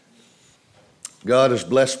God has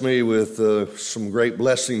blessed me with some great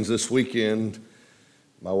blessings this weekend.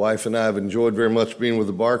 My wife and I have enjoyed very much being with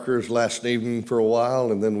the Barkers last evening for a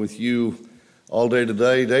while, and then with you all day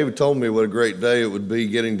today. David told me what a great day it would be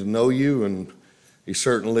getting to know you, and he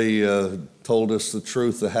certainly told us the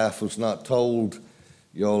truth. The half was not told.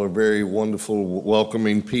 Y'all are very wonderful,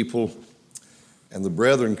 welcoming people, and the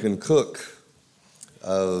brethren can cook.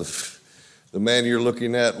 The man you're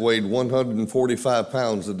looking at weighed 145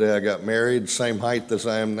 pounds the day I got married, same height as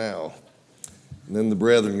I am now. And then the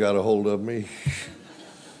brethren got a hold of me.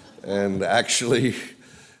 And actually,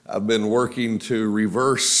 I've been working to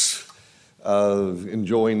reverse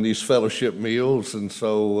enjoying these fellowship meals. And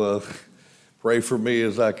so pray for me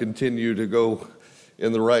as I continue to go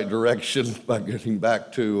in the right direction by getting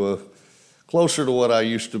back to closer to what I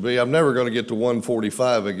used to be. I'm never going to get to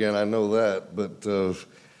 145 again, I know that, but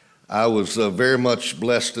I was very much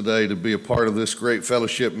blessed today to be a part of this great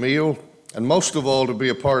fellowship meal, and most of all to be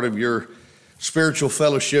a part of your spiritual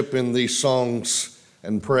fellowship in these songs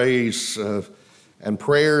and praise and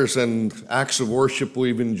prayers and acts of worship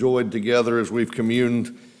we've enjoyed together as we've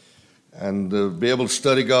communed, and be able to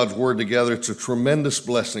study God's Word together. It's a tremendous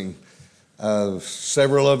blessing.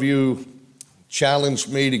 Several of you challenged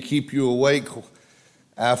me to keep you awake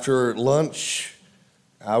after lunch.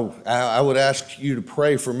 I would ask you to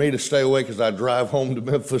pray for me to stay awake as I drive home to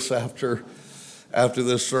Memphis after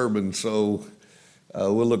this sermon. So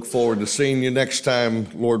we'll look forward to seeing you next time.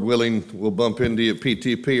 Lord willing, we'll bump into you at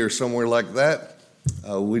PTP or somewhere like that.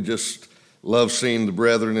 We just love seeing the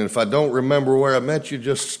brethren. And if I don't remember where I met you,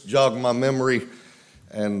 just jog my memory.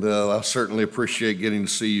 And I'll certainly appreciate getting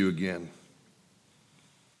to see you again.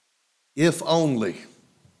 If only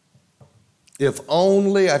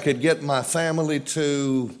I could get my family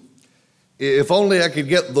if only I could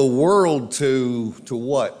get the world to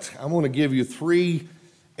what? I'm going to give you 3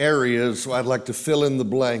 areas I'd like to fill in the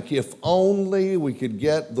blank. If only we could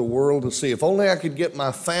get the world to see. If only I could get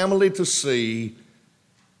my family to see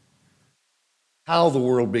how the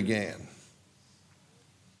world began.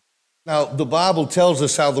 Now, the Bible tells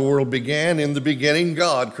us how the world began. In the beginning,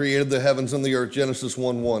 God created the heavens and the earth, Genesis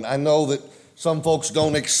 1:1. I know that some folks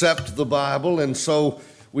don't accept the Bible, and so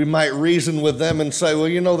we might reason with them and say, well,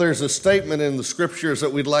 you know, there's a statement in the Scriptures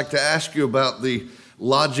that we'd like to ask you about the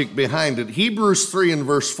logic behind it. Hebrews 3 and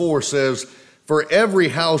verse 4 says, for every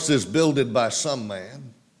house is builded by some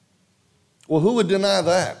man. Well, who would deny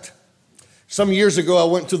that? Some years ago,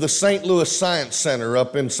 I went to the St. Louis Science Center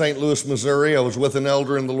up in St. Louis, Missouri. I was with an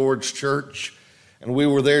elder in the Lord's church, and we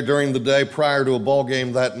were there during the day prior to a ball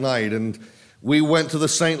game that night, and we went to the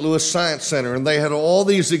St. Louis Science Center, and they had all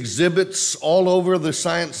these exhibits all over the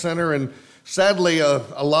Science Center, and sadly,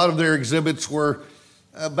 a lot of their exhibits were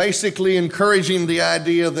basically encouraging the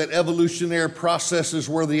idea that evolutionary processes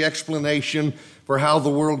were the explanation for how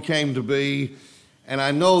the world came to be. And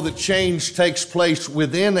I know that change takes place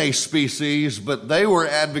within a species, but they were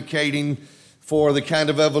advocating for the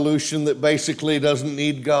kind of evolution that basically doesn't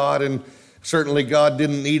need God, and certainly God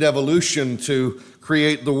didn't need evolution to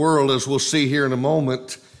create the world, as we'll see here in a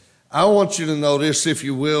moment. I want you to notice, if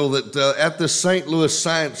you will, that at the St. Louis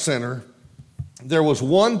Science Center, there was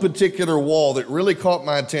one particular wall that really caught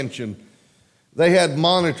my attention. They had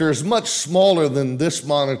monitors much smaller than this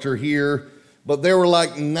monitor here, but there were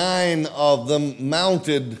like 9 of them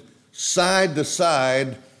mounted side to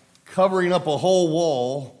side, covering up a whole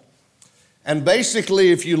wall. And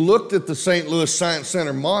basically, if you looked at the St. Louis Science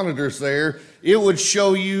Center monitors there, it would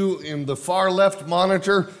show you in the far left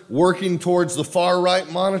monitor, working towards the far right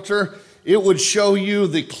monitor, it would show you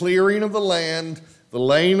the clearing of the land, the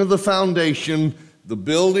laying of the foundation, the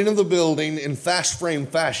building of the building in fast frame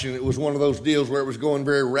fashion. It was one of those deals where it was going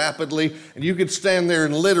very rapidly, and you could stand there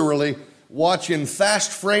and literally watch in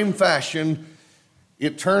fast frame fashion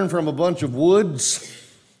it turn from a bunch of woods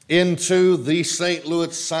into the St.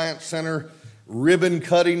 Louis Science Center ribbon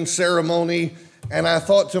cutting ceremony. And I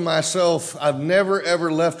thought to myself, I've never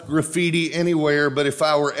ever left graffiti anywhere, but if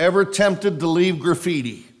I were ever tempted to leave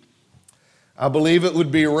graffiti, I believe it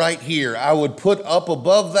would be right here. I would put up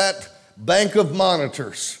above that bank of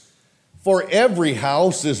monitors, for every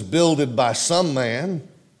house is builded by some man.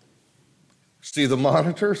 See the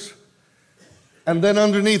monitors? And then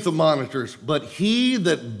underneath the monitors, but he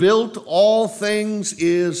that built all things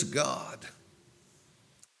is God.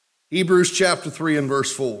 Hebrews chapter 3 and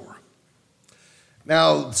verse 4.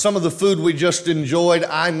 Now, some of the food we just enjoyed,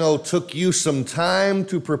 I know took you some time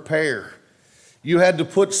to prepare. You had to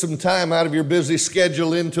put some time out of your busy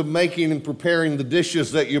schedule into making and preparing the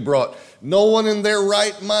dishes that you brought. No one in their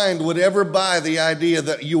right mind would ever buy the idea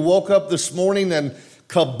that you woke up this morning and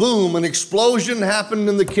kaboom, an explosion happened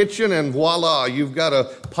in the kitchen, and voila, you've got a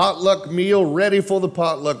potluck meal ready for the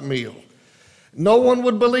potluck meal. No one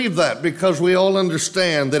would believe that because we all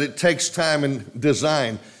understand that it takes time and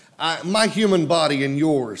design. My human body and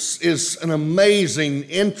yours is an amazing,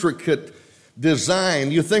 intricate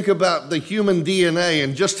design. You think about the human DNA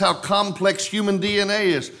and just how complex human DNA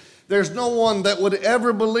is. There's no one that would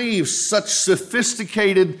ever believe such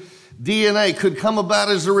sophisticated DNA could come about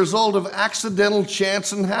as a result of accidental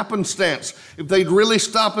chance and happenstance, if they'd really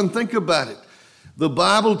stop and think about it. The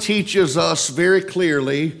Bible teaches us very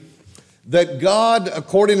clearly that God,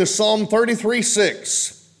 according to Psalm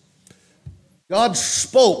 33:6, God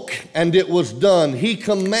spoke and it was done. He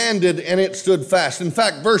commanded and it stood fast. In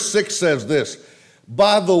fact, verse 6 says this,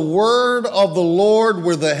 by the word of the Lord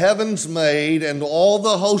were the heavens made, and all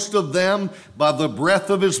the host of them by the breath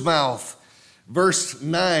of his mouth. Verse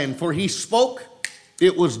 9, for he spoke,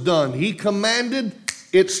 it was done. He commanded,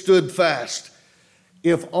 it stood fast.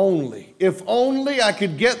 If only I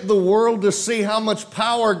could get the world to see how much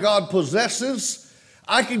power God possesses,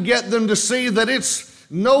 I could get them to see that it's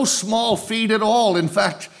no small feat at all. In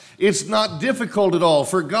fact, it's not difficult at all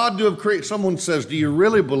for God to have created. Someone says, do you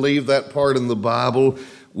really believe that part in the Bible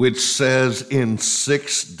which says in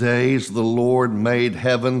 6 days the Lord made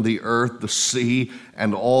heaven, the earth, the sea,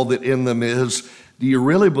 and all that in them is? Do you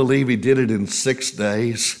really believe he did it in 6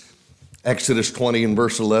 days? Exodus 20 and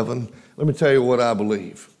verse 11. Let me tell you what I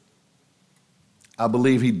believe. I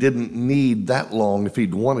believe he didn't need that long. If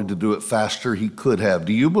he'd wanted to do it faster, he could have.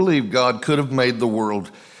 Do you believe God could have made the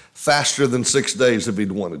world faster than 6 days if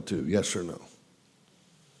he'd wanted to? Yes or no?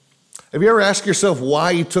 Have you ever asked yourself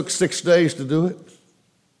why he took 6 days to do it?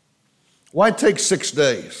 Why take 6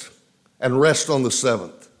 days and rest on the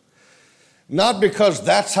seventh? Not because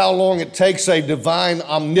that's how long it takes a divine,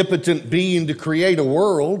 omnipotent being to create a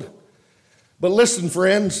world. But listen,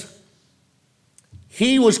 friends,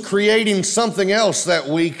 he was creating something else that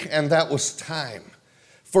week, and that was time.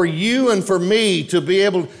 For you and for me to be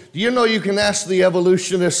able, do you know you can ask the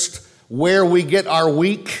evolutionist where we get our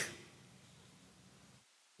week?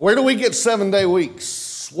 Where do we get 7-day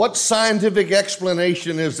weeks? What scientific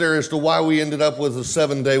explanation is there as to why we ended up with a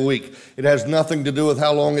 7-day week? It has nothing to do with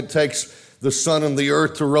how long it takes the sun and the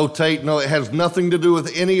earth to rotate. No, it has nothing to do with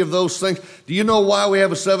any of those things. Do you know why we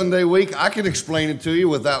have a 7-day week? I can explain it to you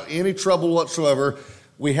without any trouble whatsoever.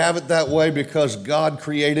 We have it that way because God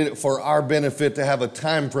created it for our benefit to have a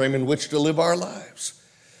time frame in which to live our lives.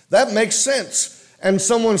 That makes sense. And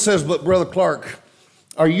someone says, but Brother Clark,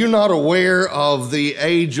 are you not aware of the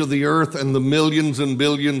age of the earth and the millions and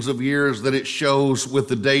billions of years that it shows with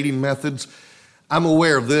the dating methods? I'm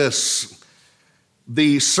aware of this.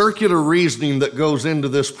 The circular reasoning that goes into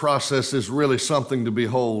this process is really something to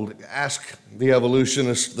behold. Ask the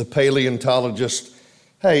evolutionist, the paleontologist,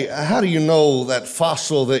 hey, how do you know that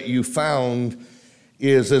fossil that you found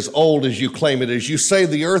is as old as you claim it is? You say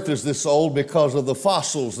the earth is this old because of the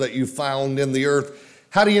fossils that you found in the earth.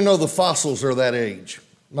 How do you know the fossils are that age?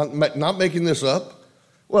 Not making this up.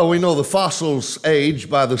 Well, we know the fossils age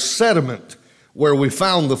by the sediment where we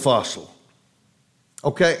found the fossil.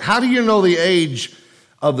 Okay, how do you know the age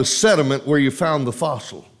of the sediment where you found the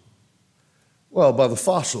fossil? Well, by the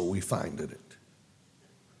fossil we find in it.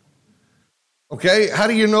 Okay, how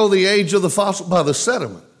do you know the age of the fossil? By the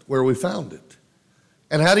sediment where we found it.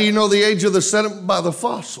 And how do you know the age of the sediment? By the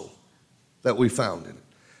fossil that we found in it.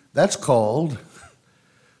 That's called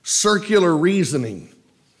circular reasoning.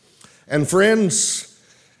 And friends,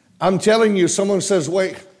 I'm telling you, someone says,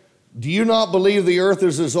 wait, do you not believe the earth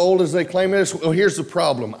is as old as they claim it is? Well, here's the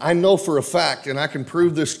problem. I know for a fact, and I can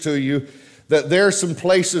prove this to you, that there are some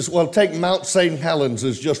places, well, take Mount St. Helens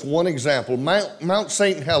as just one example. Mount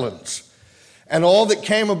St. Helens and all that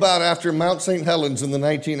came about after Mount St. Helens in the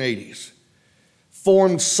 1980s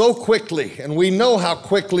formed so quickly, and we know how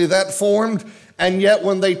quickly that formed, and yet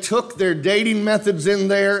when they took their dating methods in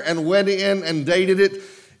there and went in and dated it,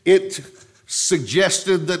 it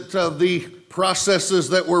suggested that the processes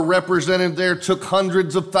that were represented there took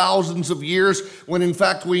hundreds of thousands of years, when in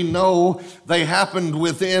fact we know they happened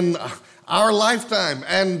within our lifetime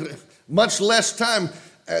and much less time.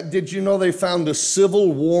 Did you know they found a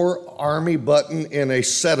Civil War Army button in a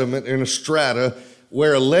sediment, in a strata,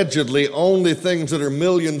 where allegedly only things that are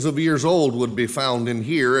millions of years old would be found in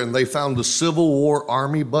here, and they found a Civil War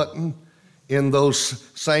Army button in those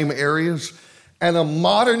same areas, and a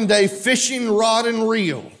modern day fishing rod and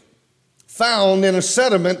reel found in a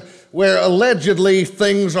sediment where allegedly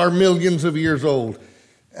things are millions of years old.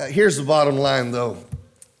 Here's the bottom line though.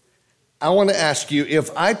 I want to ask you,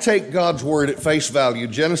 if I take God's word at face value,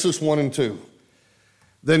 Genesis 1 and 2,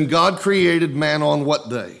 Then God created man on what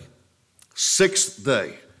day? Sixth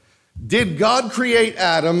day. Did God create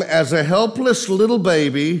Adam as a helpless little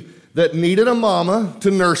baby that needed a mama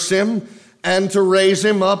to nurse him and to raise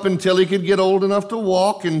him up until he could get old enough to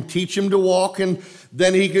walk and teach him to walk, and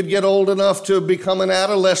then he could get old enough to become an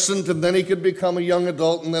adolescent, and then he could become a young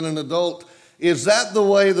adult and then an adult? Is that the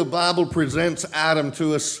way the Bible presents Adam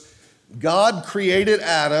to us? God created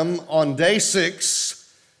Adam on day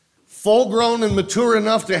 6, full grown and mature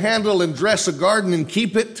enough to handle and dress a garden and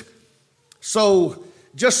keep it. So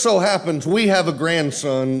just so happens we have a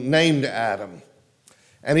grandson named Adam,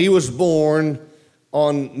 and he was born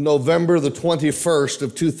on November the 21st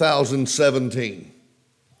of 2017.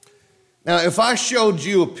 Now, if I showed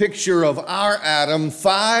you a picture of our Adam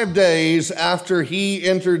 5 days after he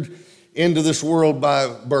entered into this world by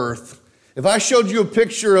birth, if I showed you a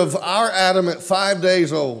picture of our Adam at 5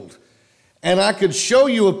 days old, and I could show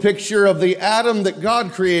you a picture of the Adam that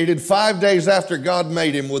God created 5 days after God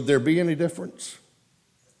made him, would there be any difference?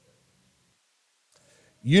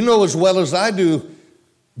 You know as well as I do,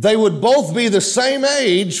 they would both be the same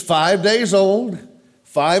age, 5 days old,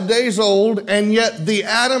 and yet the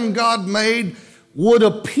Adam God made would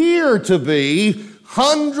appear to be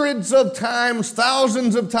hundreds of times,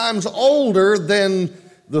 thousands of times older than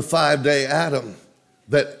the 5-day Adam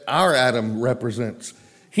that our Adam represents.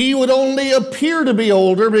 He would only appear to be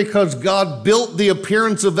older because God built the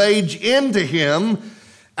appearance of age into him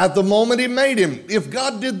at the moment he made him. If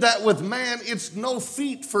God did that with man, it's no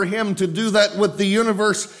feat for him to do that with the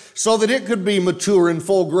universe so that it could be mature and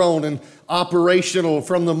full grown and operational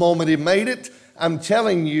from the moment he made it. I'm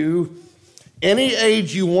telling you, any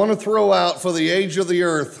age you want to throw out for the age of the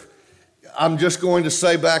earth, I'm just going to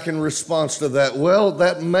say back in response to that, well,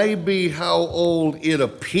 that may be how old it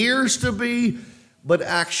appears to be, but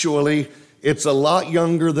actually it's a lot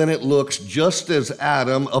younger than it looks, just as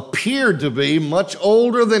Adam appeared to be much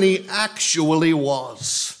older than he actually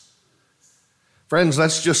was. Friends,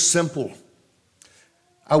 that's just simple.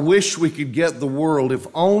 I wish we could get the world, if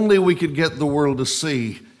only we could get the world to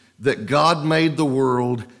see that God made the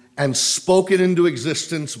world and spoke it into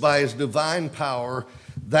existence by his divine power.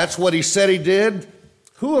 That's what he said he did.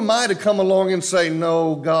 Who am I to come along and say,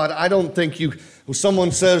 no, God, I don't think you...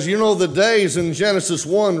 Someone says, you know, the days in Genesis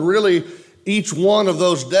 1, really, each one of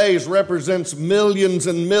those days represents millions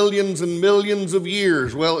and millions and millions of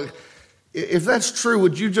years. Well, if that's true,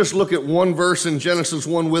 would you just look at one verse in Genesis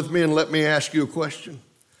 1 with me and let me ask you a question?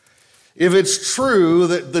 If it's true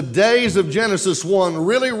that the days of Genesis 1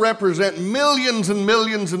 really represent millions and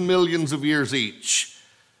millions and millions of years each,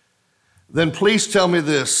 then please tell me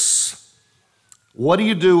this. What do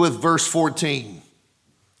you do with verse 14?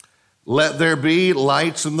 Let there be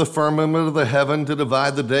lights in the firmament of the heaven to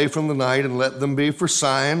divide the day from the night, and let them be for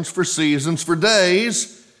signs, for seasons, for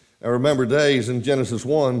days. Now remember, days in Genesis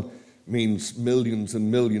 1 means millions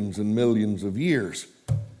and millions and millions of years.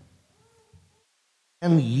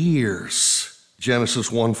 And years, Genesis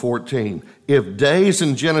 1:14. If days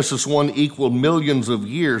in Genesis 1 equal millions of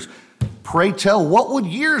years, pray tell, what would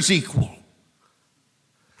years equal?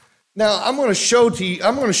 Now, I'm going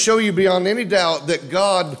to show you beyond any doubt that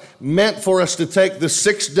God meant for us to take the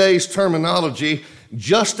 6 days terminology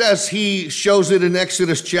just as he shows it in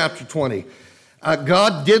Exodus chapter 20.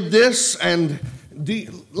 God did this, and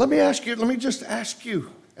let me just ask you.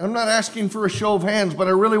 I'm not asking for a show of hands, but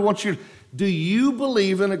I really want you to, do you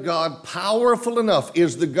believe in a God powerful enough?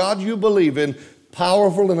 Is the God you believe in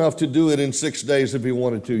powerful enough to do it in 6 days if he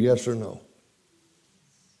wanted to? Yes or no?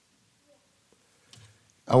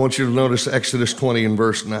 I want you to notice Exodus 20 and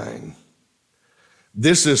verse 9.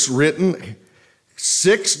 This is written,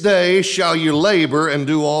 6 days shall you labor and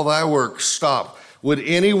do all thy work. Stop. Would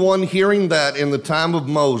anyone hearing that in the time of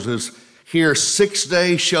Moses hear 6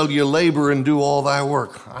 days shall you labor and do all thy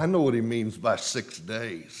work? I know what he means by 6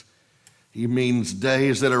 days. He means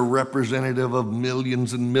days that are representative of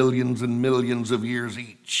millions and millions and millions of years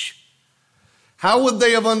each. How would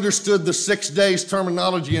they have understood the 6 days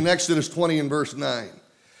terminology in Exodus 20 and verse 9?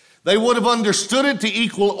 They would have understood it to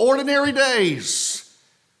equal ordinary days,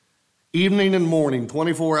 evening and morning,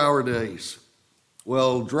 24-hour days.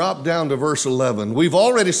 Well, drop down to verse 11. We've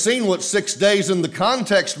already seen what 6 days in the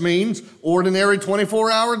context means, ordinary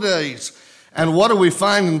 24-hour days. And what do we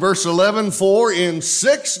find in verse 11? For in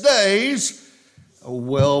 6 days,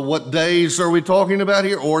 well, what days are we talking about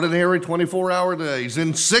here? Ordinary 24-hour days.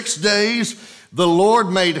 In 6 days, the Lord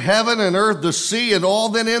made heaven and earth, the sea, and all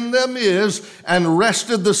that in them is, and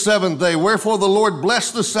rested the seventh day. Wherefore the Lord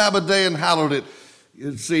blessed the Sabbath day and hallowed it.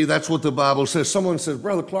 See, that's what the Bible says. Someone says,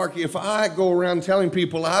 Brother Clark, if I go around telling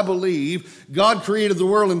people I believe God created the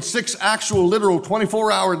world in 6 actual, literal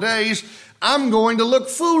 24-hour days, I'm going to look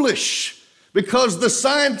foolish because the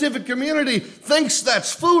scientific community thinks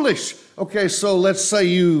that's foolish. Okay, so let's say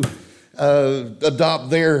you adopt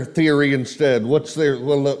their theory instead. What's their,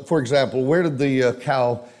 well, for example, where did the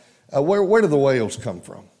where did the whales come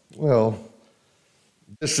from? Well,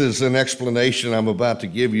 this is an explanation I'm about to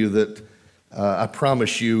give you that I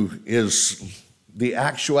promise you is the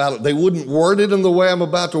actuality. They wouldn't word it in the way I'm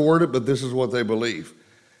about to word it, but this is what they believe.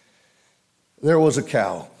 There was a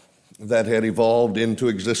cow that had evolved into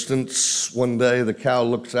existence. One day the cow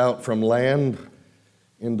looks out from land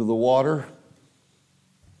into the water.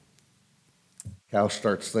 Cow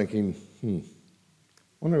starts thinking,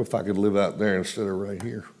 wonder if I could live out there instead of right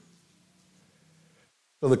here.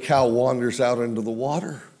 So the cow wanders out into the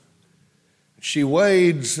water. She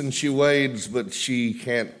wades and she wades, but she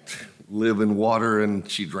can't live in water and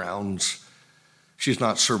she drowns. She's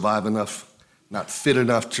not fit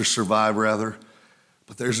enough to survive, rather.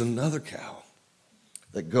 But there's another cow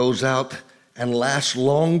that goes out and lasts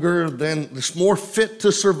longer than, it's more fit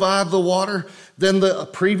to survive the water than the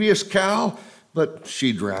previous cow, but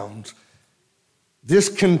she drowns. This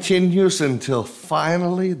continues until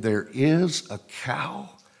finally there is a cow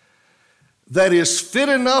that is fit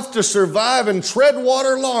enough to survive and tread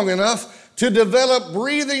water long enough to develop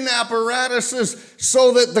breathing apparatuses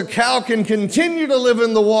so that the cow can continue to live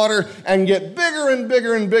in the water and get bigger and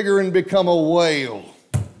bigger and bigger and become a whale.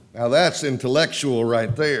 Now that's intellectual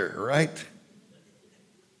right there, right?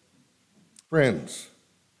 Friends,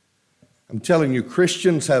 I'm telling you,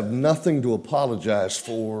 Christians have nothing to apologize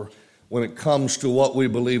for when it comes to what we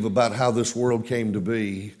believe about how this world came to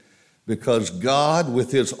be, because God,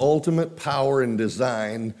 with his ultimate power and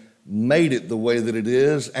design, made it the way that it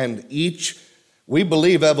is, and we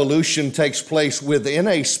believe evolution takes place within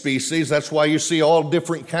a species. That's why you see all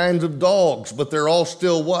different kinds of dogs, but they're all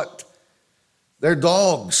still what? They're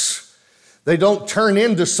dogs. They don't turn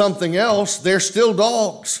into something else. They're still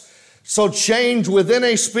dogs. So change within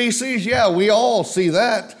a species, yeah, we all see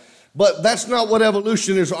that. But that's not what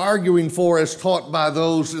evolution is arguing for as taught by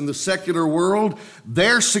those in the secular world.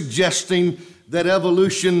 They're suggesting that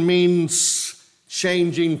evolution means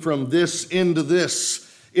changing from this into this.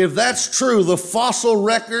 If that's true, the fossil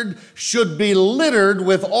record should be littered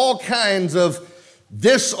with all kinds of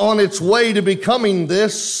this on its way to becoming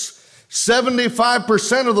this,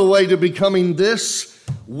 75% of the way to becoming this.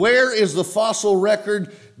 Where is the fossil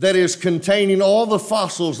record that is containing all the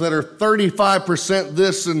fossils that are 35%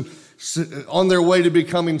 this and on their way to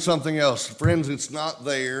becoming something else? Friends, it's not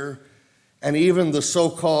there. And even the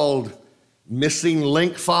so-called missing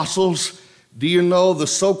link fossils, do you know the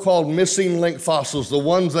so-called missing link fossils, the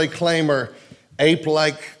ones they claim are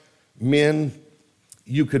ape-like men,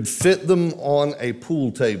 you could fit them on a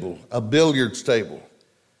pool table, a billiards table.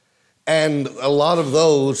 And a lot of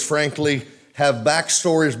those, frankly, have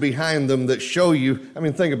backstories behind them that show you, I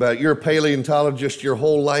mean, think about it. You're a paleontologist, your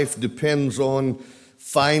whole life depends on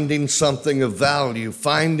finding something of value.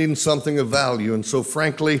 And so,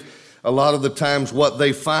 frankly, a lot of the times what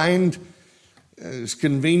they find is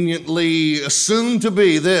conveniently assumed to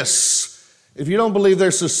be this. If you don't believe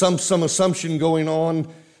there's some assumption going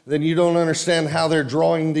on, then you don't understand how they're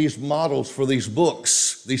drawing these models for these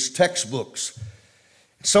books, these textbooks.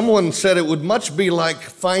 Someone said it would much be like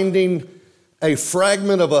finding a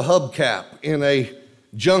fragment of a hubcap in a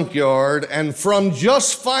junkyard, and from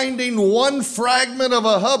just finding one fragment of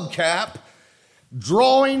a hubcap,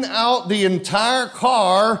 drawing out the entire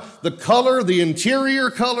car, the color, the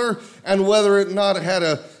interior color, and whether or not it had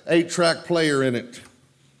a 8-track player in it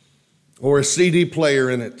or a CD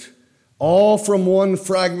player in it. All from one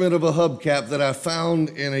fragment of a hubcap that I found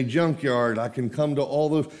in a junkyard. I can come to all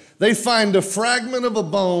those. They find a fragment of a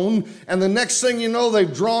bone, and the next thing you know,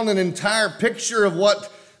 they've drawn an entire picture of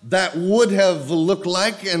what that would have looked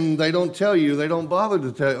like, and they don't tell you, they don't bother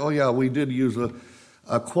to tell you, oh yeah, we did use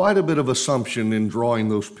quite a bit of assumption in drawing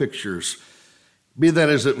those pictures. Be that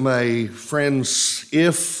as it may, friends,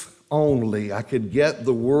 if only I could get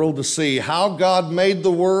the world to see how God made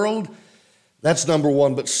the world, that's number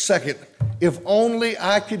one. But second, if only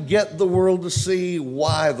I could get the world to see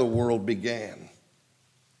why the world began.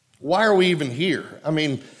 Why are we even here? I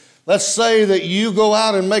mean, let's say that you go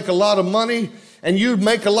out and make a lot of money, and you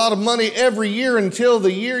make a lot of money every year until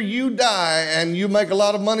the year you die, and you make a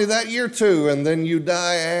lot of money that year too, and then you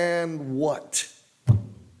die, and what?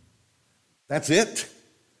 That's it?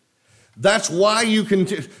 That's why you can.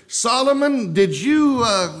 Solomon, did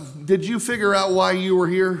you figure out why you were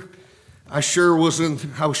here? I was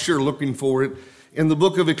sure looking for it. In the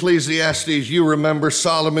book of Ecclesiastes, you remember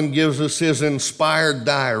Solomon gives us his inspired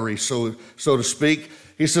diary, so to speak.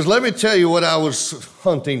 He says, let me tell you what I was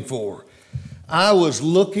hunting for. I was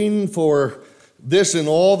looking for this in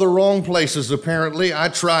all the wrong places, apparently. I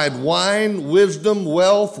tried wine, wisdom,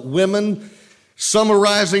 wealth, women.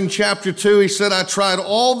 Summarizing chapter 2, he said, I tried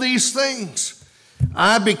all these things.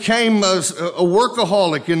 I became a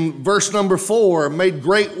workaholic in verse number 4, made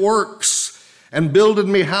great works and builded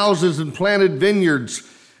me houses and planted vineyards.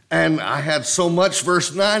 And I had so much.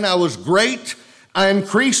 Verse 9, I was great. I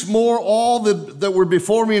increased more all that were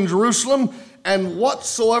before me in Jerusalem, and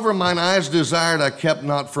whatsoever mine eyes desired, I kept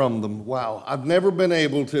not from them. Wow, I've never been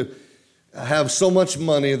able to have so much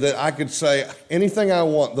money that I could say anything I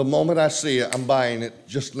want, the moment I see it, I'm buying it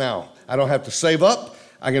just now. I don't have to save up.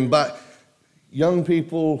 I can buy. Young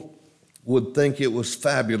people would think it was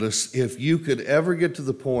fabulous if you could ever get to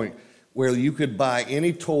the point where you could buy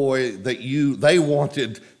any toy that they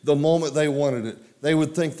wanted the moment they wanted it. They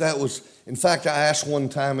would think that was, in fact, I asked one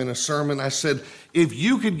time in a sermon, I said, if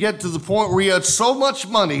you could get to the point where you had so much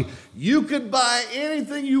money, you could buy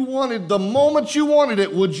anything you wanted the moment you wanted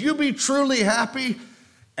it, would you be truly happy?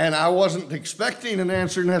 And I wasn't expecting an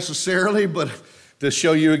answer necessarily, but to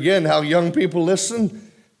show you again how young people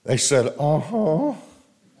listen, they said, uh-huh.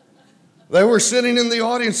 They were sitting in the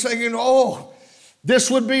audience saying, oh,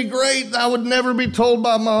 this would be great. I would never be told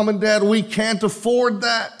by mom and dad, we can't afford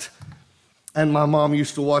that. And my mom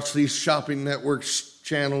used to watch these shopping networks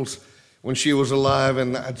channels when she was alive.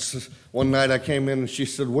 And one night I came in and she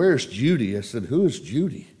said, where's Judy? I said, who is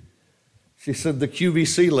Judy? She said, the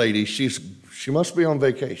QVC lady. She must be on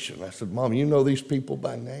vacation. I said, Mom, you know these people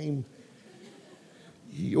by name?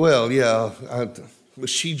 Well, yeah, but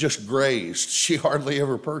she just grazed. She hardly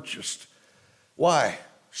ever purchased. Why?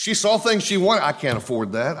 She saw things she wanted. I can't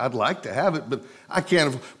afford that. I'd like to have it, but I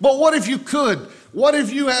can't. But what if you could? What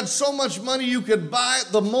if you had so much money you could buy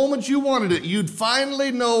it the moment you wanted it? You'd finally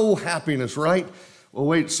know happiness, right? Well,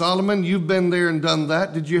 wait, Solomon, you've been there and done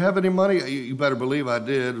that. Did you have any money? You better believe I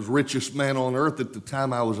did. I was the richest man on earth at the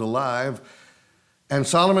time I was alive. And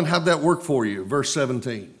Solomon, how'd that work for you? Verse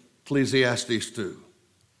 17, Ecclesiastes 2.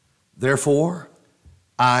 Therefore,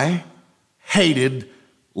 I hated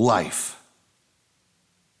life.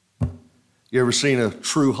 You ever seen a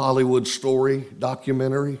true Hollywood story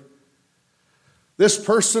documentary? This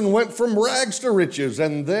person went from rags to riches,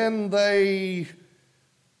 and then they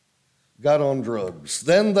got on drugs.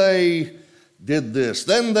 Then they did this.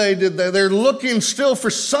 Then they did that. They're looking still for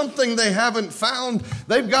something they haven't found.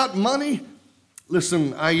 They've got money.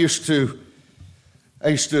 Listen, I used to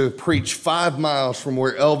preach 5 miles from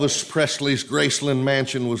where Elvis Presley's Graceland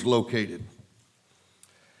mansion was located.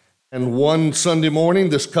 And one Sunday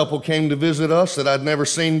morning, this couple came to visit us that I'd never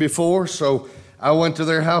seen before, so I went to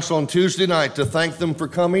their house on Tuesday night to thank them for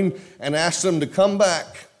coming and ask them to come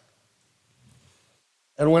back.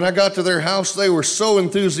 And when I got to their house, they were so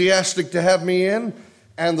enthusiastic to have me in,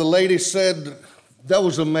 and the lady said, that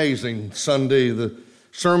was amazing Sunday, the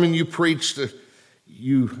sermon you preached.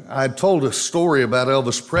 I told a story about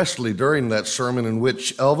Elvis Presley during that sermon in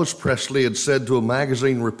which Elvis Presley had said to a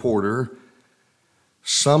magazine reporter,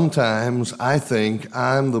 sometimes I think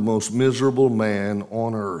I'm the most miserable man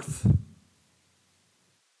on earth.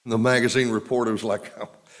 The magazine reporter was like,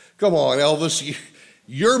 come on, Elvis,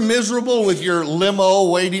 you're miserable with your limo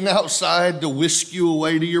waiting outside to whisk you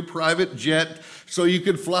away to your private jet so you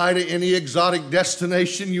could fly to any exotic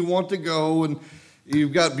destination you want to go, and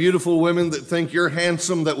you've got beautiful women that think you're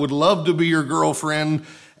handsome that would love to be your girlfriend,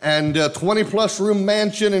 and a 20-plus room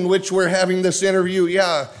mansion in which we're having this interview.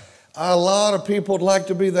 Yeah, a lot of people would like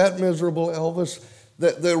to be that miserable, Elvis.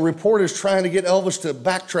 The reporter's trying to get Elvis to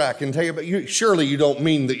backtrack and tell you, but surely you don't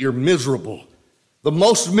mean that you're miserable. The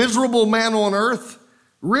most miserable man on earth?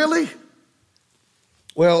 Really?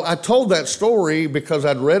 Well, I told that story because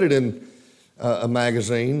I'd read it in a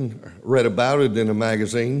magazine, read about it in a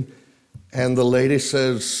magazine, and the lady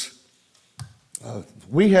says,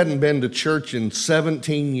 we hadn't been to church in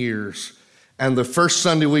 17 years, and the first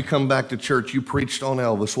Sunday we come back to church, you preached on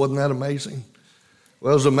Elvis. Wasn't that amazing?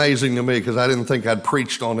 Well, it was amazing to me because I didn't think I'd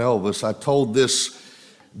preached on Elvis. I told this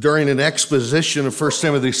during an exposition of 1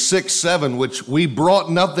 Timothy 6:7, which we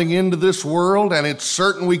brought nothing into this world, and it's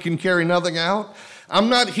certain we can carry nothing out. I'm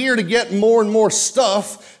not here to get more and more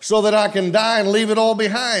stuff so that I can die and leave it all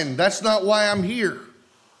behind. That's not why I'm here.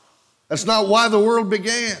 That's not why the world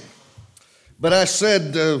began. But I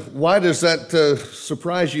said, why does that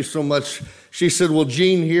surprise you so much? She said, well,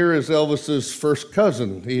 Gene here is Elvis's first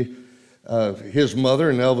cousin. His mother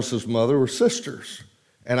and Elvis's mother were sisters.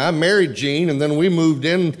 And I married Gene, and then we moved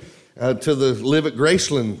in to live at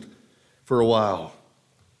Graceland for a while.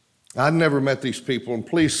 I'd never met these people, and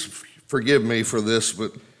please forgive me for this,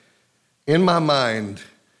 but in my mind,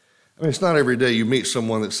 I mean, it's not every day you meet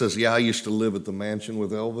someone that says, yeah, I used to live at the mansion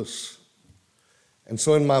with Elvis. And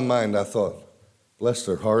so in my mind, I thought, bless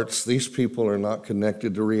their hearts, these people are not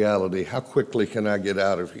connected to reality. How quickly can I get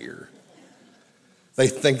out of here? They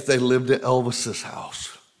think they lived at Elvis's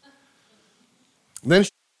house. And then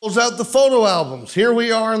she pulls out the photo albums. Here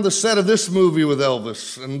we are on the set of this movie with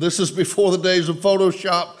Elvis, and this is before the days of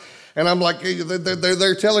Photoshop. And I'm like, hey,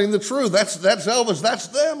 they're telling the truth. That's Elvis. That's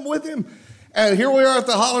them with him. And here we are at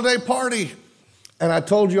the holiday party. And I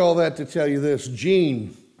told you all that to tell you this.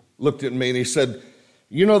 Gene looked at me and he said,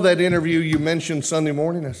 you know that interview you mentioned Sunday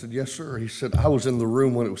morning? I said, yes, sir. He said, I was in the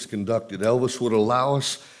room when it was conducted. Elvis would allow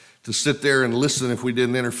us to sit there and listen if we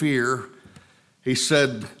didn't interfere. He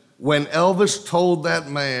said, when Elvis told that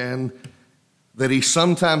man that he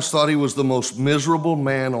sometimes thought he was the most miserable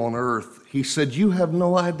man on earth, he said, you have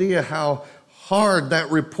no idea how hard that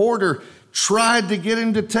reporter tried to get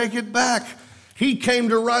him to take it back. He came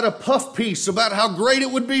to write a puff piece about how great it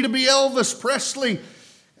would be to be Elvis Presley.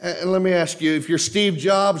 And let me ask you, if you're Steve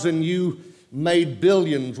Jobs and you made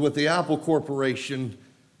billions with the Apple Corporation,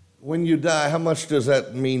 when you die, how much does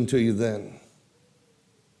that mean to you then?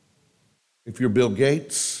 If you're Bill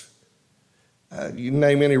Gates, you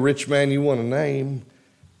name any rich man you want to name.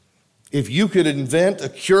 If you could invent a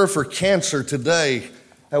cure for cancer today,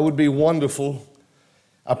 that would be wonderful.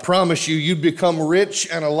 I promise you, you'd become rich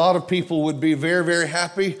and a lot of people would be very, very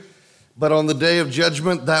happy. But on the day of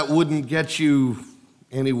judgment, that wouldn't get you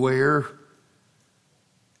anywhere.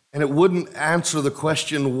 And it wouldn't answer the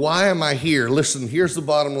question, why am I here? Listen, here's the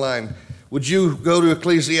bottom line. Would you go to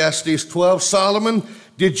Ecclesiastes 12? Solomon,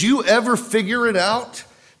 did you ever figure it out?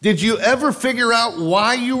 Did you ever figure out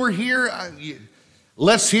why you were here?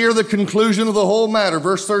 Let's hear the conclusion of the whole matter.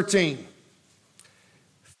 Verse 13.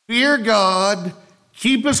 Fear God,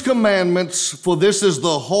 keep his commandments, for this is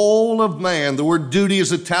the whole of man. The word duty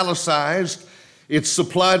is italicized. It's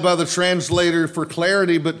supplied by the translator for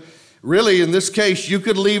clarity, but really in this case, you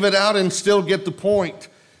could leave it out and still get the point.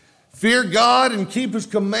 Fear God and keep his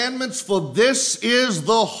commandments, for this is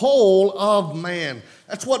the whole of man.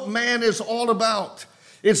 That's what man is all about.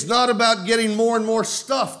 It's not about getting more and more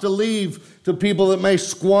stuff to leave to people that may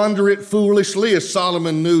squander it foolishly, as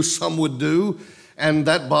Solomon knew some would do. And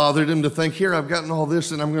that bothered him to think, here, I've gotten all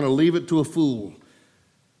this and I'm going to leave it to a fool.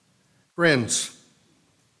 Friends,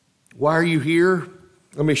 why are you here?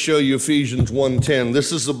 Let me show you Ephesians 1:10.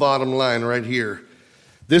 This is the bottom line right here.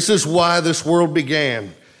 This is why this world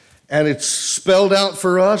began. And it's spelled out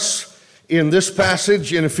for us in this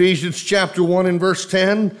passage in Ephesians chapter 1 and verse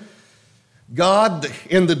 10. God,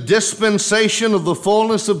 in the dispensation of the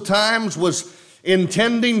fullness of times, was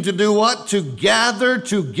intending to do what? To gather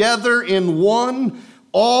together in one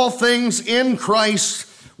all things in Christ,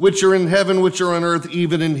 which are in heaven, which are on earth,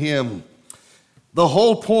 even in him. The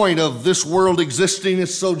whole point of this world existing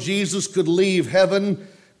is so Jesus could leave heaven,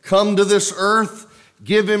 come to this earth,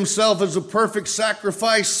 give himself as a perfect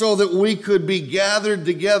sacrifice so that we could be gathered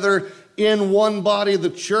together in one body, the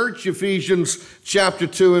church, Ephesians chapter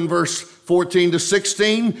 2 and verse 14 to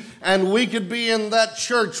 16, and we could be in that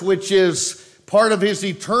church, which is part of his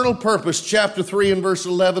eternal purpose, chapter 3 and verse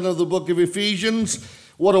 11 of the book of Ephesians.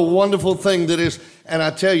 What a wonderful thing that is. And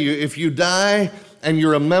I tell you, if you die and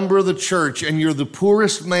you're a member of the church and you're the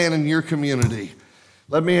poorest man in your community,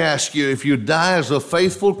 let me ask you, if you die as a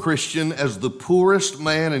faithful Christian, as the poorest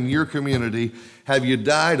man in your community, have you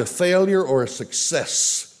died a failure or a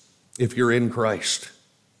success if you're in Christ?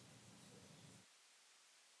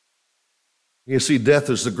 You see, death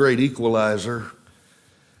is the great equalizer.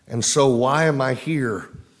 And so why am I here?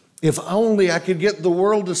 If only I could get the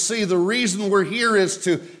world to see the reason we're here is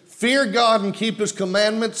to fear God and keep his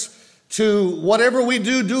commandments, to whatever we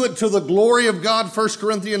do, do it to the glory of God, 1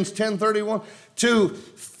 Corinthians 10:31,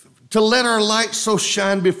 to let our light so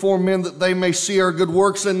shine before men that they may see our good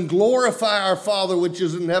works and glorify our Father which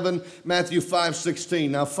is in heaven, Matthew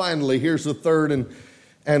 5:16. Now finally, here's the third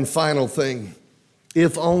and final thing.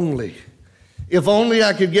 If only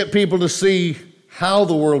I could get people to see how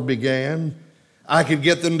the world began, I could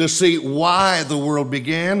get them to see why the world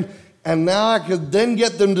began, and now I could then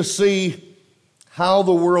get them to see how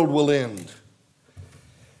the world will end.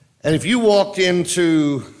 And if you walked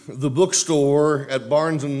into the bookstore at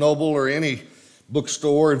Barnes & Noble or any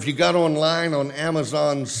bookstore, if you got online on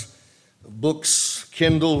Amazon's books,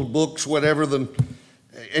 Kindle books, whatever,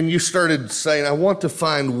 and you started saying, I want to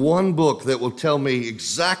find one book that will tell me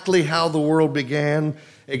exactly how the world began,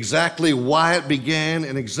 exactly why it began,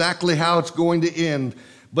 and exactly how it's going to end,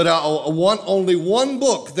 but I want only one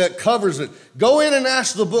book that covers it. Go in and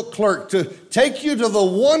ask the book clerk to take you to the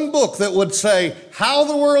one book that would say how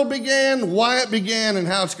the world began, why it began, and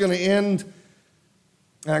how it's going to end.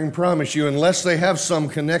 I can promise you, unless they have some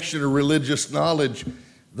connection to religious knowledge,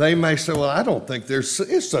 they may say, well, I don't think there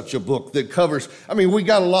is such a book that covers. I mean, we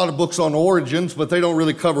got a lot of books on origins, but they don't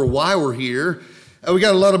really cover why we're here. We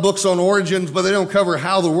got a lot of books on origins, but they don't cover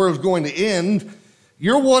how the world's going to end.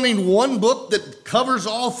 You're wanting one book that covers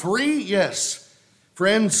all three? Yes.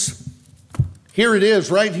 Friends, here it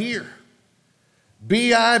is right here.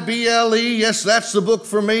 B-I-B-L-E, yes, that's the book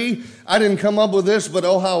for me. I didn't come up with this, but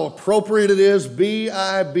oh, how appropriate it is.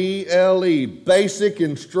 B-I-B-L-E, Basic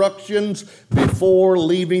Instructions Before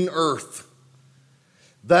Leaving Earth.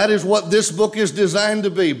 That is what this book is designed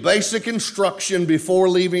to be, basic instruction before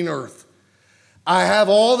leaving earth. I have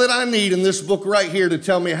all that I need in this book right here to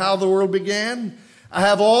tell me how the world began. I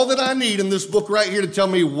have all that I need in this book right here to tell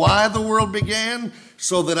me why the world began,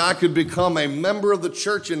 so that I could become a member of the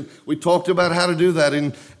church. And we talked about how to do that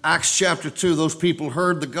in Acts chapter 2. Those people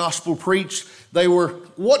heard the gospel preached. They were,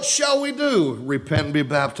 what shall we do? Repent and be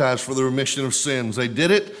baptized for the remission of sins. They did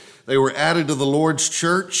it. They were added to the Lord's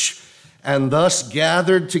church and thus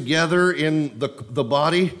gathered together in the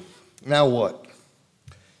body. Now what?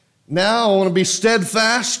 Now I want to be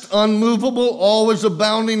steadfast, unmovable, always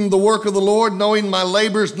abounding in the work of the Lord, knowing my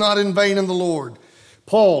labor is not in vain in the Lord.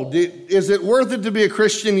 Paul, is it worth it to be a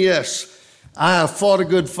Christian? Yes. I have fought a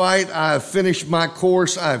good fight. I have finished my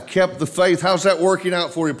course. I have kept the faith. How's that working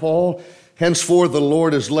out for you, Paul? Henceforth the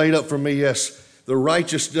Lord has laid up for me, yes, the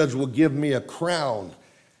righteous judge will give me a crown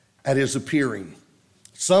at his appearing.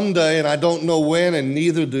 Someday, and I don't know when, and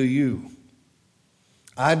neither do you.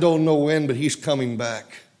 I don't know when, but he's coming back.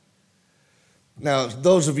 Now,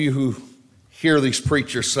 those of you who hear these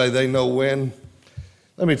preachers say they know when,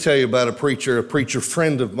 let me tell you about a preacher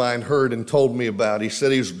friend of mine heard and told me about. He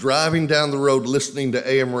said he was driving down the road listening to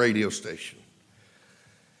AM radio station.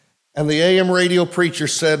 And the AM radio preacher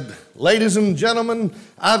said, ladies and gentlemen,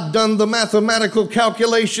 I've done the mathematical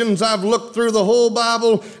calculations. I've looked through the whole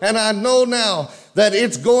Bible, and I know now that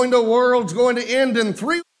world's going to end in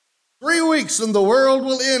 3 weeks, and the world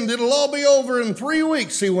will end. It'll all be over in 3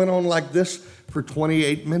 weeks. He went on like this for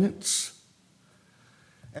 28 minutes.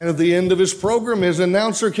 And at the end of his program, his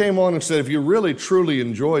announcer came on and said, if you really truly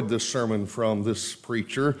enjoyed this sermon from this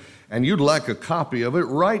preacher and you'd like a copy of it,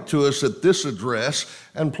 write to us at this address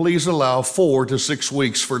and please allow 4 to 6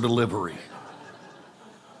 weeks for delivery.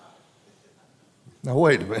 Now,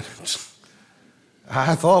 wait a minute.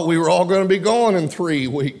 I thought we were all going to be gone in 3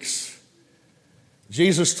 weeks.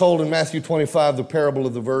 Jesus told in Matthew 25 the parable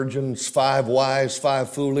of the virgins, 5 wise, 5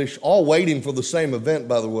 foolish, all waiting for the same event,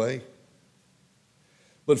 by the way.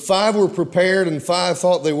 But 5 were prepared and 5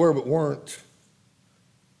 thought they were but weren't.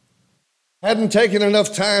 Hadn't taken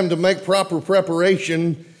enough time to make proper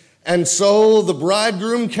preparation, and so the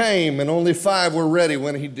bridegroom came and only 5 were ready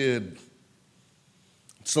when he did.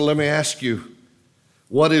 So let me ask you,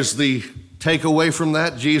 what is the takeaway from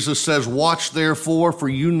that? Jesus says, watch therefore, for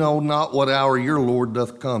you know not what hour your Lord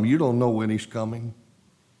doth come. You don't know when he's coming.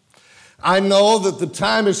 I know that the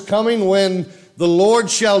time is coming when the Lord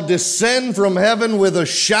shall descend from heaven with a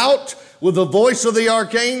shout, with the voice of the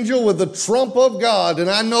archangel, with the trump of God. And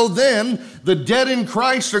I know then the dead in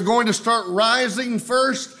Christ are going to start rising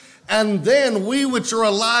first, and then we which are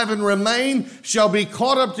alive and remain shall be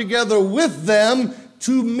caught up together with them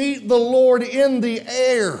to meet the Lord in the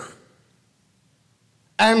air.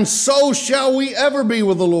 And so shall we ever be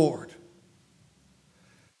with the Lord.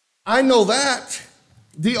 I know that.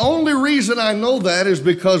 The only reason I know that is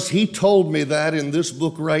because he told me that in this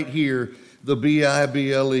book right here, the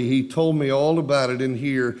B-I-B-L-E. He told me all about it in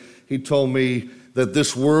here. He told me that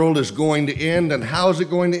this world is going to end. And how is it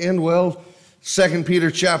going to end? Well, 2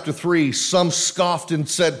 Peter chapter 3, some scoffed and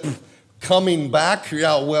said, coming back?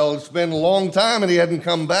 Yeah, well, it's been a long time and he hadn't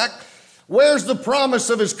come back. Where's the promise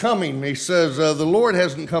of his coming? He says, the Lord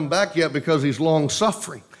hasn't come back yet because he's long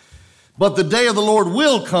suffering. But the day of the Lord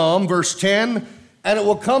will come, verse 10, and it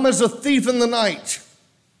will come as a thief in the night,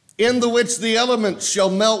 in the which the elements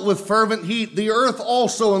shall melt with fervent heat. The earth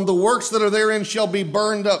also and the works that are therein shall be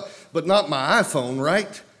burned up. But not my iPhone,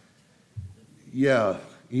 right? Yeah,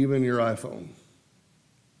 even your iPhone.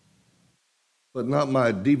 But not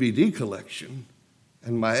my DVD collection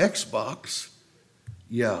and my Xbox.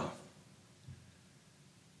 Yeah.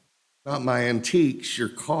 Not my antiques, your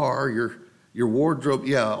car, your wardrobe.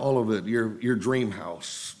 Yeah, all of it. Your dream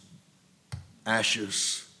house.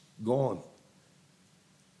 Ashes, gone.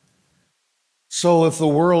 So if the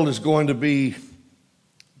world is going to be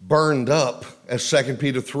burned up, as 2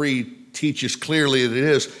 Peter 3 teaches clearly that it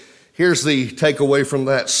is. Here's the takeaway from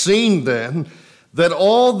that. Seeing then that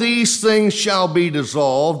all these things shall be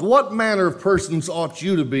dissolved, what manner of persons ought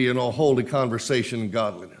you to be in all holy conversation and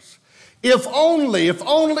godliness? If only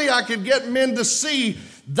I could get men to see,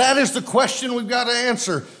 that is the question we've got to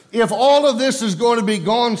answer. If all of this is going to be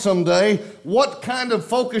gone someday, what kind of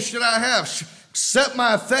focus should I have? Set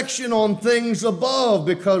my affection on things above,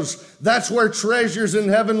 because that's where treasures in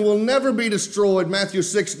heaven will never be destroyed. Matthew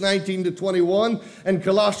 6:19-21, and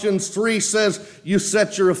Colossians 3 says, you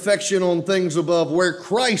set your affection on things above, where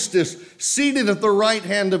Christ is seated at the right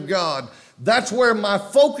hand of God. That's where my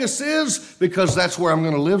focus is, because that's where I'm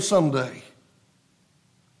going to live someday.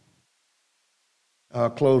 I'll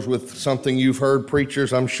close with something you've heard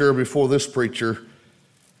preachers, I'm sure before this preacher,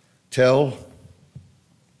 tell.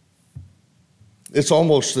 It's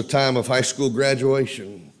almost the time of high school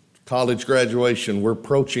graduation, college graduation. We're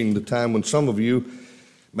approaching the time when some of you,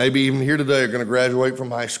 maybe even here today, are going to graduate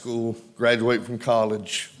from high school, graduate from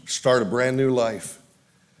college, start a brand new life.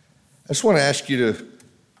 I just want to ask you to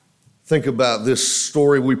think about this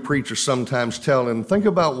story we preachers sometimes tell, and think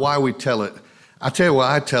about why we tell it. I tell you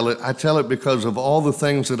why I tell it. I tell it because of all the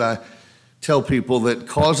things that I tell people that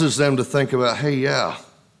causes them to think about, hey, yeah,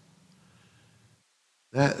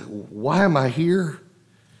 why am I here?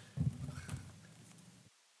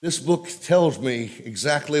 This book tells me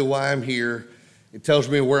exactly why I'm here. It tells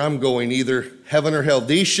me where I'm going, either heaven or hell.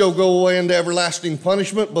 These shall go away into everlasting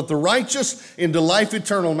punishment, but the righteous into life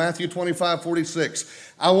eternal, Matthew 25:46.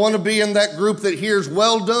 I want to be in that group that hears,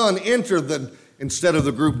 well done, enter instead of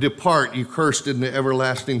the group, depart, you cursed, into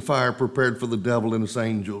everlasting fire prepared for the devil and his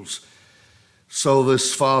angels. So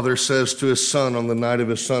this father says to his son on the night of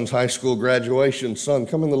his son's high school graduation, son,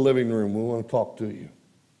 come in the living room. We want to talk to you.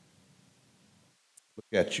 Look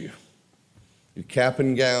at you. Your cap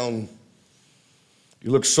and gown.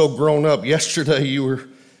 You look so grown up.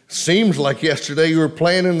 Seems like yesterday you were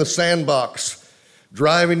playing in the sandbox,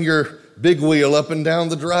 driving your big wheel up and down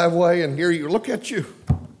the driveway, and here you look at you.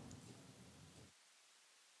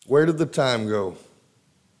 Where did the time go?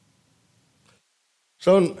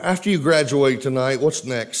 So after you graduate tonight, what's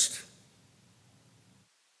next?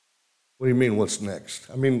 What do you mean, what's next?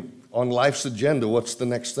 I mean, on life's agenda, what's the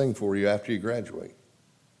next thing for you after you graduate?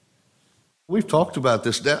 We've talked about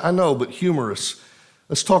this, I know, but humorous.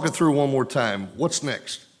 Let's talk it through one more time. What's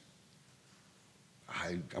next?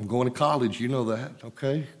 I'm going to college, you know that.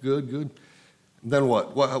 Okay, good. And then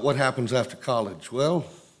what? What happens after college? Well,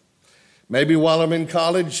 maybe while I'm in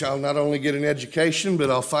college, I'll not only get an education, but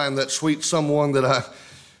I'll find that sweet someone that I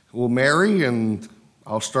will marry, and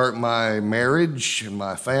I'll start my marriage and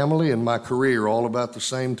my family and my career all about the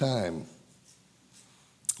same time.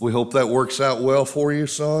 We hope that works out well for you,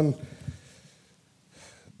 son.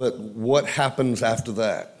 But what happens after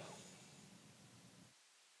that?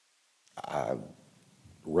 I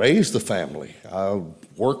raise the family. I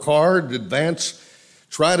work hard,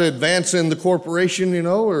 try to advance in the corporation,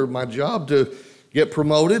 or my job to get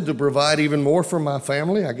promoted, to provide even more for my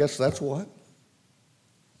family. I guess that's what.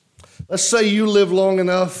 Let's say you live long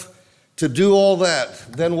enough to do all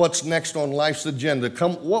that. Then what's next on life's agenda?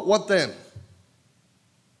 What then?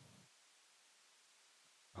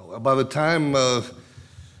 By the time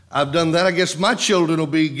I've done that, I guess my children will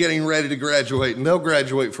be getting ready to graduate, and they'll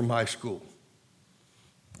graduate from high school.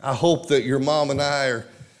 I hope that your mom and I are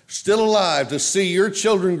still alive to see your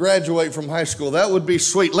children graduate from high school. That would be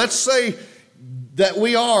sweet. Let's say that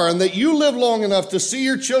we are, and that you live long enough to see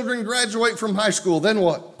your children graduate from high school. Then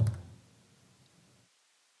what?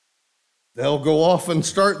 They'll go off and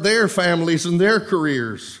start their families and their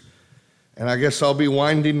careers. And I guess I'll be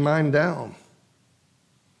winding mine down.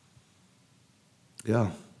 Yeah.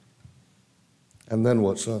 And then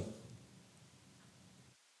what, son?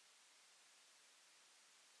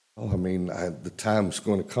 Well, the time's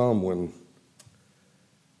going to come when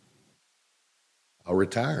I'll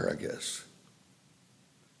retire, I guess.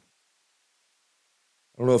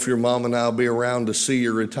 I don't know if your mom and I will be around to see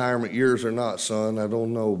your retirement years or not, son. I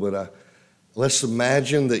don't know, but let's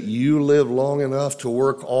imagine that you live long enough to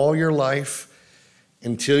work all your life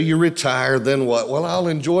until you retire. Then what? Well, I'll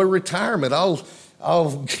enjoy retirement. I'll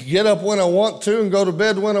get up when I want to and go to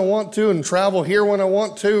bed when I want to and travel here when I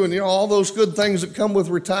want to, and all those good things that come with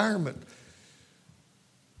retirement.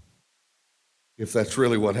 If that's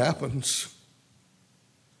really what happens.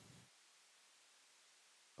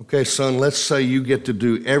 Okay, son, let's say you get to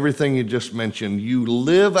do everything you just mentioned. You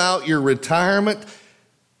live out your retirement.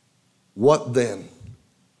 What then?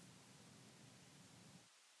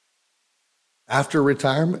 After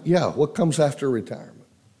retirement? Yeah, what comes after retirement?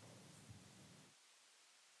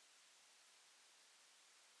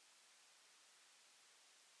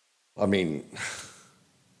 I mean,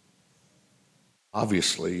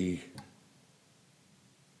 obviously,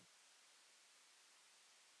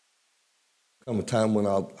 come a time when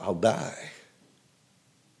I'll die.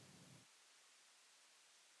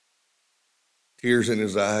 Tears in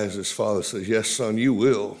his eyes, his father says, yes, son, you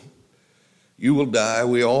will. You will die.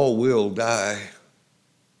 We all will die.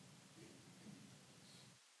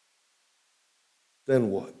 Then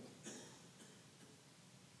what?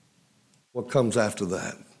 What comes after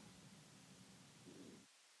that?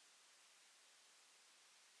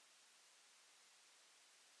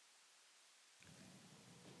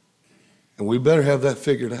 And we better have that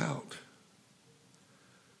figured out.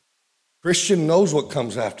 Christian knows what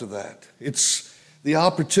comes after that. It's the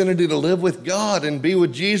opportunity to live with God and be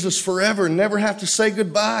with Jesus forever and never have to say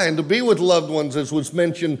goodbye, and to be with loved ones, as was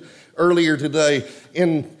mentioned earlier today,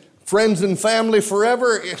 in friends and family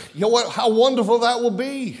forever. You know what? How wonderful that will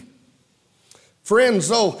be. Friends,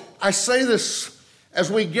 though, I say this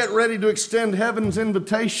as we get ready to extend heaven's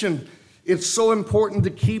invitation. It's so important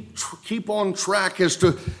to keep on track as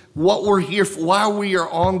to what we're here for, why we are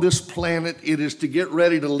on this planet. It is to get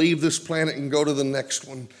ready to leave this planet and go to the next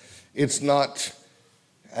one. It's not,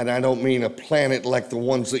 and I don't mean a planet like the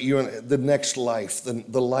ones that the next life,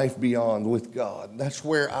 the life beyond with God. That's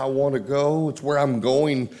where I want to go. It's where I'm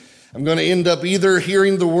going. I'm going to end up either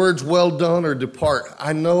hearing the words, well done, or depart.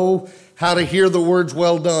 I know how to hear the words,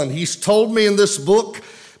 well done. He's told me in this book,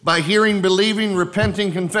 by hearing, believing,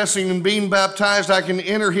 repenting, confessing, and being baptized, I can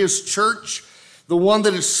enter his church, the one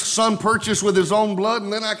that his son purchased with his own blood,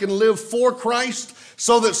 and then I can live for Christ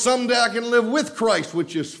so that someday I can live with Christ,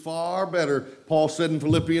 which is far better, Paul said in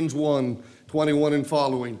Philippians 1:21 and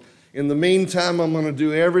following. In the meantime, I'm going to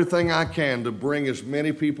do everything I can to bring as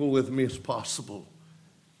many people with me as possible,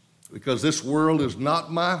 because this world is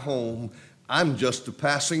not my home. I'm just a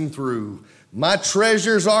passing through. My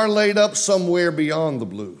treasures are laid up somewhere beyond the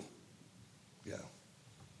blue. Yeah.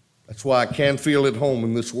 That's why I can't feel at home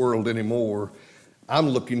in this world anymore. I'm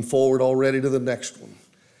looking forward already to the next one.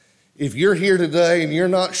 If you're here today and you're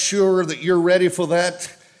not sure that you're ready for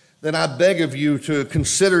that, then I beg of you to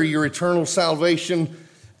consider your eternal salvation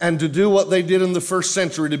and to do what they did in the first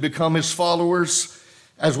century, to become his followers,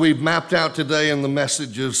 as we've mapped out today in the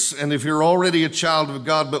messages. And if you're already a child of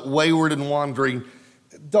God but wayward and wandering,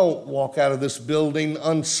 don't walk out of this building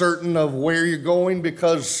uncertain of where you're going,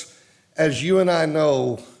 because as you and I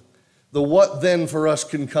know, the what then for us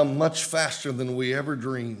can come much faster than we ever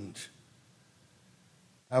dreamed.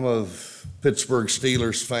 I'm a Pittsburgh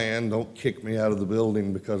Steelers fan. Don't kick me out of the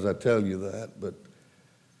building because I tell you that. But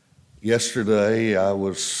yesterday I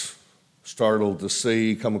was startled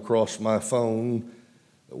to come across my phone,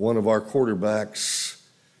 that one of our quarterbacks,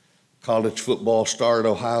 college football star at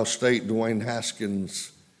Ohio State, Dwayne Haskins,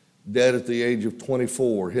 dead at the age of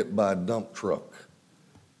 24, hit by a dump truck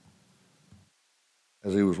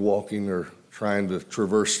as he was walking or trying to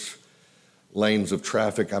traverse lanes of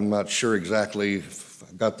traffic. I'm not sure exactly if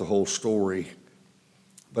I got the whole story,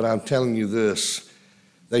 but I'm telling you this.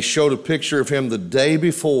 They showed a picture of him the day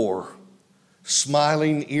before,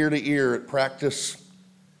 smiling ear to ear at practice,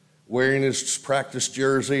 wearing his practice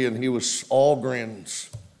jersey, and he was all grins.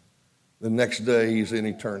 The next day, he's in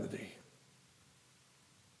eternity.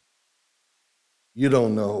 You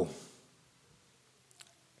don't know.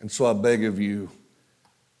 And so I beg of you,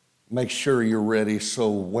 make sure you're ready,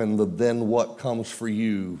 so when the then what comes for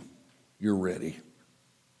you, you're ready.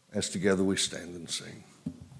 As together we stand and sing.